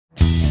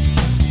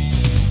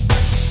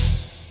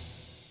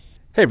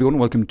Hey everyone,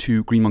 welcome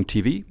to Green Monk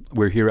TV.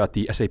 We're here at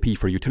the SAP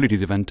for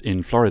Utilities event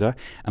in Florida,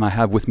 and I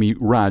have with me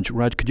Raj.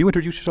 Raj, could you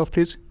introduce yourself,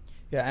 please?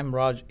 Yeah, I'm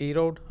Raj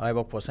Erode. I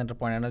work for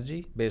CenterPoint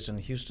Energy based in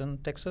Houston,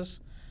 Texas.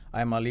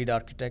 I'm a lead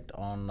architect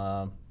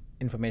on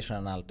information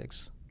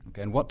analytics.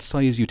 Okay, and what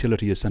size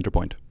utility is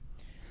CenterPoint?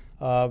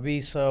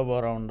 We serve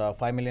around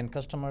 5 million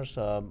customers.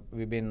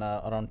 We've been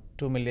around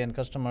 2 million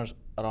customers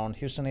around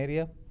Houston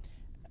area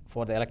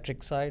for the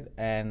electric side,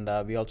 and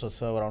we also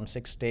serve around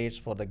 6 states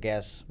for the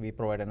gas. We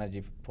provide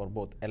energy for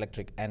both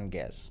electric and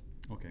gas.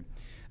 Okay.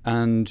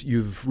 And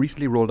you've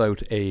recently rolled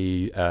out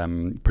a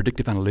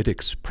predictive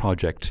analytics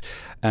project.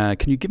 Can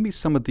you give me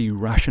some of the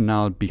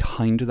rationale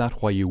behind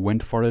that, why you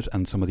went for it,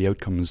 and some of the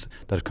outcomes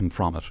that have come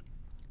from it?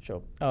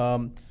 Sure.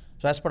 So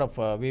as part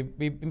of, we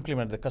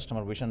implemented the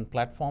customer vision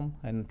platform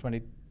in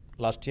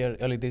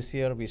early this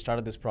year. We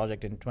started this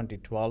project in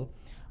 2012.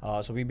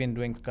 So we've been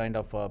doing kind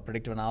of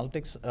predictive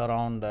analytics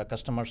around the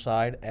customer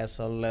side as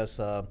well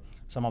as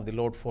some of the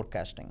load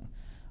forecasting.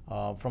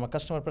 From a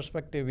customer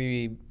perspective,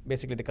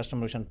 the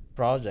customer vision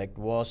project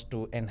was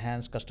to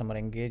enhance customer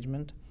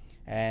engagement,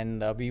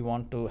 and we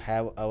want to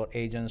have our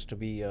agents to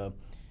be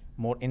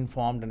more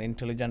informed and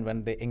intelligent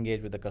when they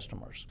engage with the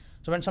customers.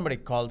 So when somebody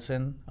calls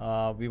in,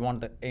 we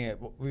want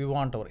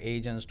our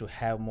agents to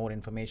have more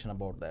information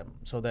about them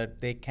so that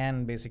they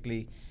can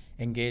basically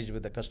engage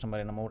with the customer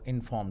in a more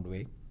informed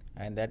way,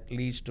 and that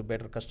leads to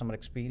better customer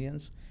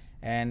experience.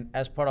 And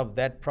as part of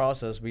that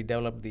process, we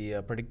developed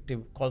the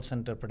predictive call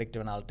center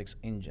predictive analytics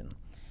engine,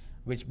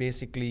 which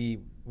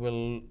basically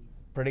will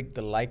predict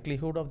the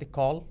likelihood of the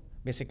call.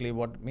 Basically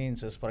what it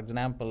means is, for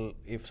example,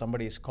 if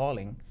somebody is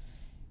calling,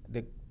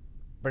 the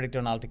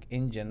predictive analytic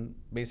engine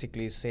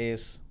basically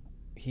says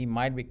he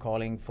might be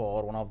calling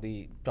for one of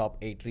the top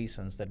 8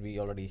 reasons that we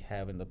already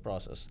have in the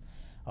process.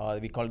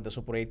 We call it the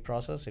Super 8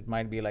 process. It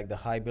might be like the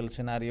high bill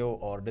scenario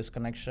or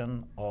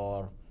disconnection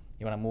or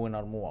even a move in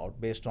or move out.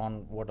 Based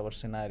on whatever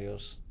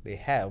scenarios they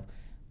have,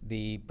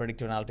 the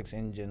predictive analytics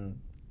engine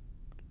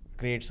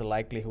creates a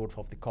likelihood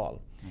of the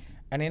call.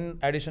 And in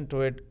addition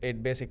to it,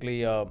 it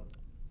basically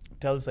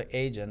tells the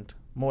agent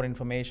more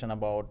information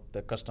about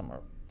the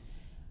customer,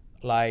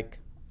 like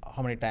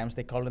how many times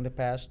they called in the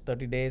past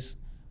 30 days,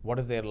 what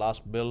is their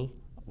last bill,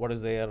 what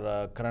is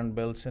their current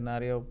bill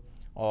scenario,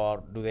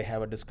 or do they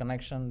have a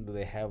disconnection, do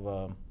they have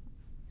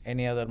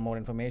any other more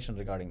information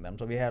regarding them.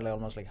 So we have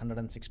almost like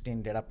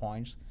 116 data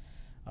points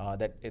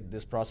that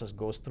this process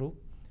goes through,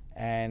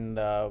 and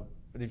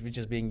which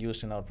is being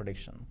used in our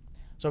prediction.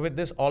 So with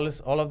this,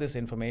 all of this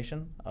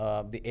information,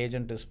 the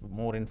agent is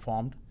more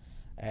informed,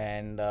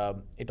 and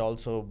it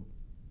also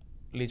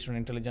leads to an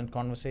intelligent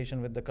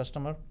conversation with the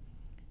customer,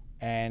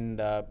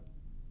 and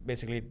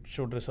basically it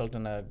should result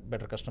in a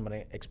better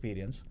customer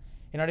experience.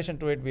 In addition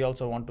to it, we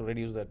also want to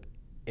reduce the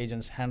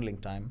agent's handling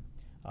time.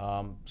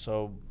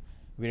 So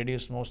we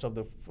reduced most of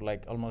the,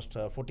 almost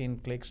 14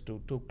 clicks to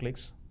 2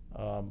 clicks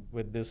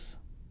with this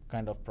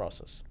kind of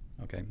process.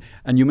 Okay.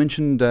 And you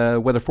mentioned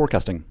weather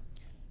forecasting.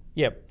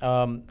 Yeah.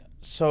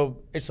 So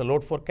it's a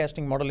load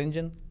forecasting model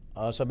engine.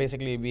 So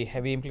basically, we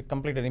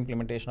completed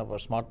implementation of our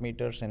smart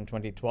meters in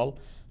 2012.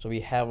 So we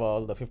have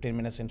all the 15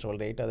 minutes interval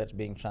data that's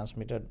being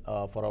transmitted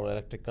for our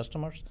electric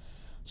customers.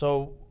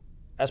 So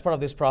as part of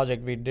this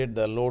project, we did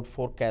the load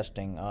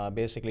forecasting.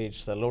 Basically,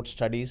 it's the load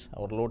studies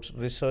or load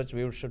research,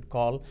 we should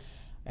call.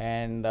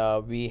 And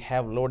we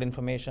have load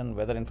information,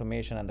 weather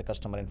information, and the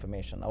customer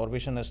information. Our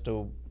vision is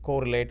to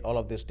correlate all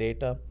of this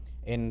data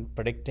in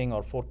predicting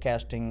or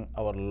forecasting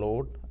our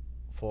load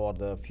for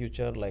the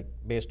future, like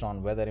based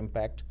on weather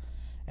impact.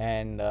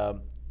 And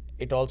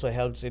it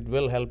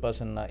will help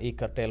us in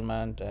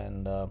e-curtailment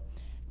and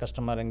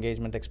customer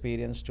engagement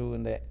experience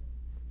too.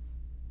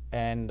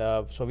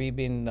 So we've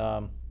been,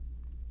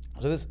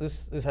 so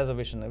this has a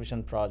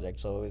vision project,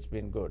 so it's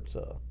been good.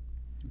 So.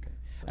 Okay.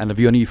 And have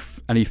you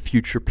any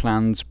future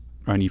plans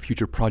or any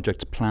future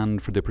projects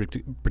planned for the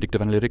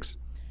predictive analytics?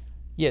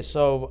 Yes.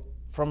 So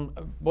from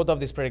both of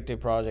these predictive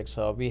projects,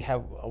 we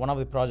have one of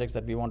the projects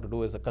that we want to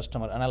do is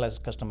analyze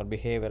customer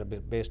behavior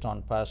based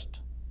on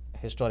past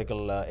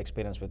historical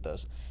experience with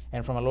us.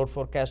 And from a load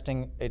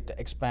forecasting, it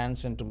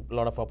expands into a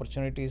lot of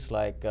opportunities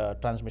like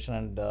transmission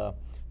and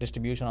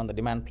distribution on the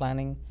demand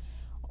planning,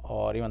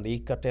 or even the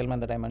e-curtailment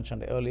that I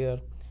mentioned earlier.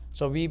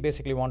 So we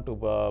basically want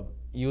to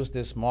use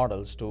these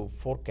models to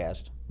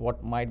forecast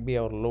what might be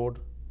our load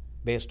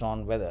based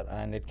on weather,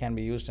 and it can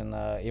be used in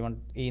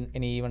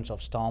any events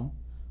of storm,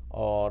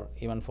 or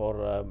even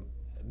for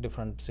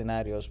different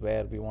scenarios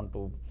where we want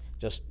to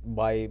just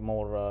buy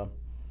more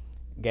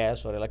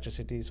gas or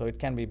electricity. So it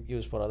can be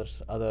used for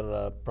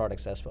other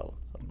products as well.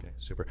 Okay,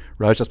 super.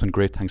 Raj, that's been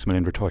great. Thanks a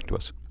million for talking to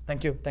us.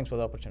 Thank you. Thanks for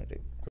the opportunity.